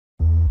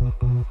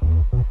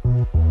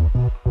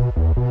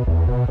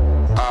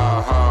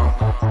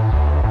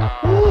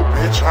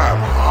I'm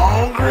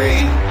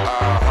hungry.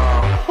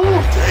 Ooh,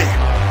 damn.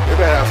 They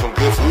better have some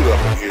good food up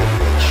in here,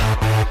 bitch.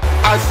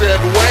 I said,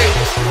 wait.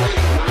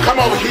 Come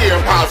over here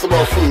and pop some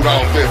more food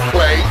on this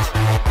plate.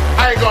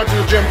 I ain't going to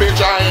the gym, bitch.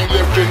 I ain't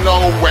lifting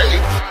no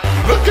weight.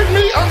 Look at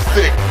me, I'm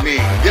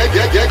sickening. Yeah,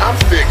 I'm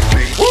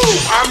sickening. Woo!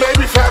 I may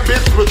be fat,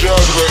 bitch, but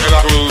juggler and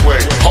I lose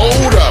weight.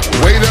 Hold up,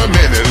 wait a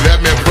minute. Let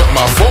me put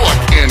my fork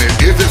in it.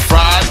 Is it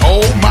fried?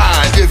 Oh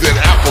my. Is it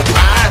apple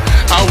pie?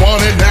 I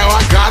want it now,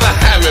 I gotta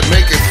have it.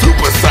 Make it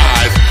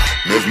supersized.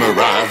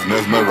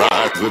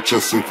 Mesmerize with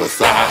your super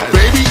size.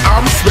 Baby,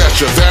 I'm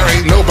special, there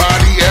ain't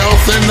nobody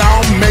else. And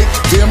I'll make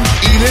them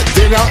eat it,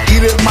 then I'll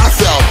eat it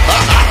myself.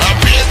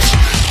 Bitch,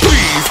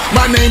 please,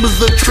 my name is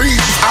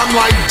Latrice. I'm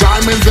like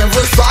diamonds and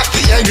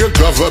Versace and your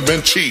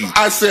government cheese.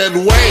 I said,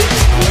 wait,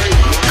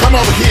 come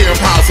over here and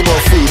pop some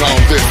more food on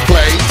this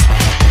plate.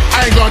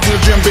 I ain't going to the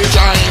gym, bitch,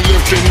 I ain't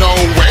lifting no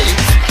weight.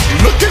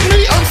 Look at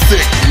me, I'm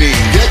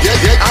sickening.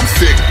 Yeah, I'm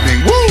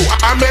sickening. Woo!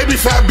 I may be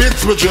fat,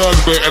 bitch, but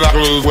juggler and I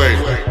lose weight.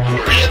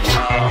 Bitch.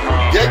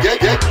 Yeah,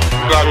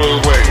 I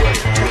lose weight.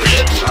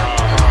 Bitch.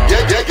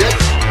 Yeah,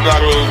 I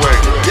lose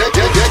weight. Yeah.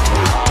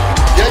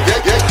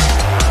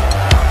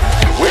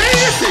 Where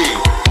is he?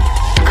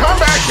 Come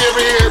back here,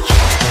 bitch.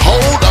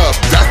 Hold up,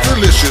 that's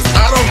delicious.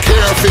 I don't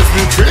care if it's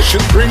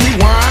nutritious. Bring me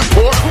wine,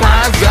 pork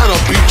rinds, that'll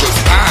be just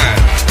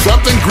fine.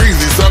 Something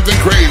greasy, something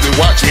crazy.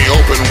 Watch me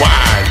open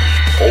wide.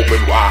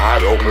 Open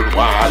wide,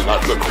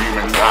 like the cream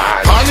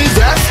inside. Honey,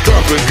 that's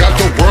stumping, got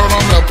the world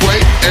on the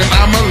plate. And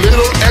I'm a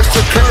little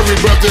extra curvy,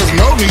 but there's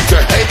no need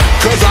to hate.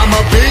 Cause I'm a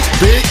big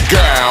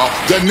gal.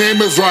 The name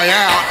is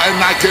Royale, and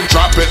I can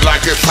drop it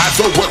like it's hot.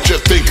 So what you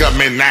think of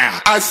me now?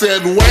 I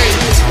said, wait,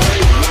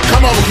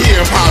 come over here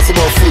and pop some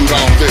more food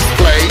on this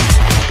plate.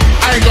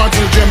 I ain't going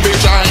to the gym, bitch,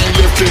 I ain't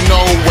lifting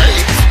no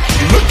weight.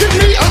 Look at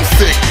me, I'm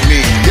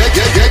sickening.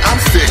 Yeah, I'm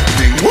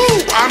sickening.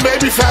 Woo! I may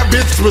be fat,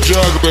 bitch, but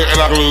juggler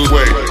and I lose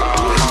weight.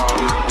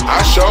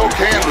 I sure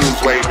can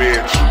lose weight,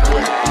 bitch.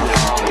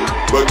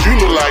 But you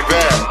look like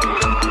that.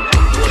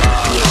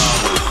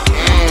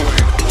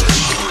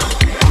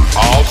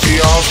 All tea,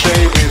 all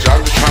shade, bitch.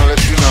 I'm just trying to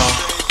let you know.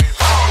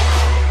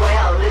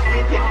 Well, let's see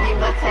Epiphany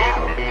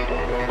Mattel.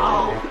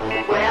 Oh,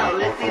 well,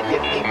 let's see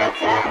Epiphany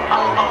Mattel.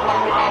 Oh.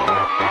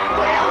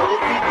 Well,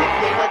 let's see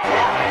Epiphany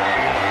Mattel.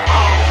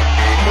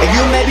 And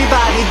you may be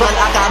body, but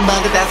I got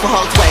mother that's for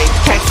whole weight.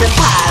 Cakes and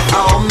pies,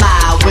 oh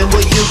my. When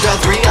will you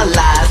girls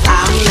realize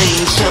I'm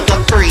lean,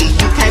 sugar free?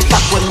 You can't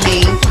fuck with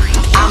me.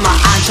 I'm an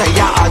entree,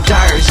 y'all are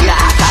dirge. Yeah,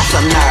 I got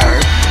some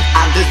nerve.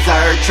 I'm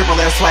dessert, triple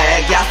their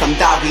swag. Y'all some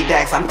doggy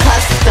decks. I'm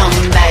custom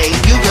made.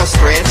 You girls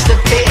stretch the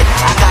fit.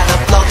 I got a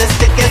flow that's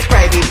thick as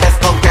gravy. Let's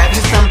go grab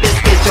you some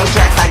biscuits. Your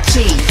tracks like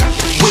cheese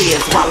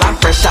whiz while I'm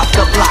fresh off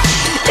the block.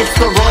 It's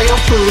the Royal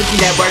Foods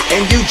Network,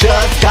 and you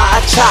just got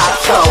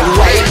chopped. So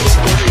wait.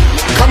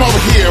 Come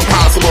over here and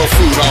pop some more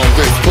food on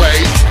this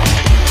plate.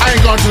 I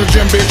ain't going to the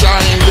gym, bitch, I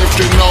ain't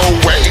lifting no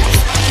weight.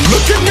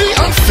 Look at me,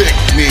 I'm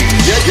sickening.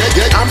 Yeah,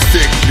 I'm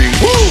sickening.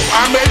 Woo!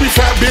 I may be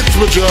fat, bitch,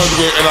 but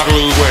juggler and I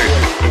lose weight.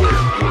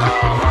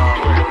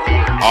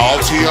 All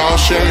tea, all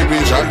shade,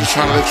 bitch, I'm just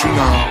trying to let you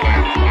know.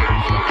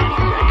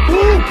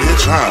 Woo,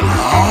 bitch, I'm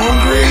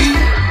hungry.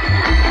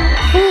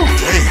 Woo,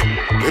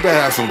 damn. They better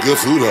have some good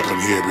food up in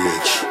here,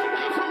 bitch.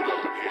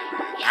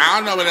 I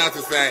don't know what else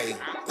to say.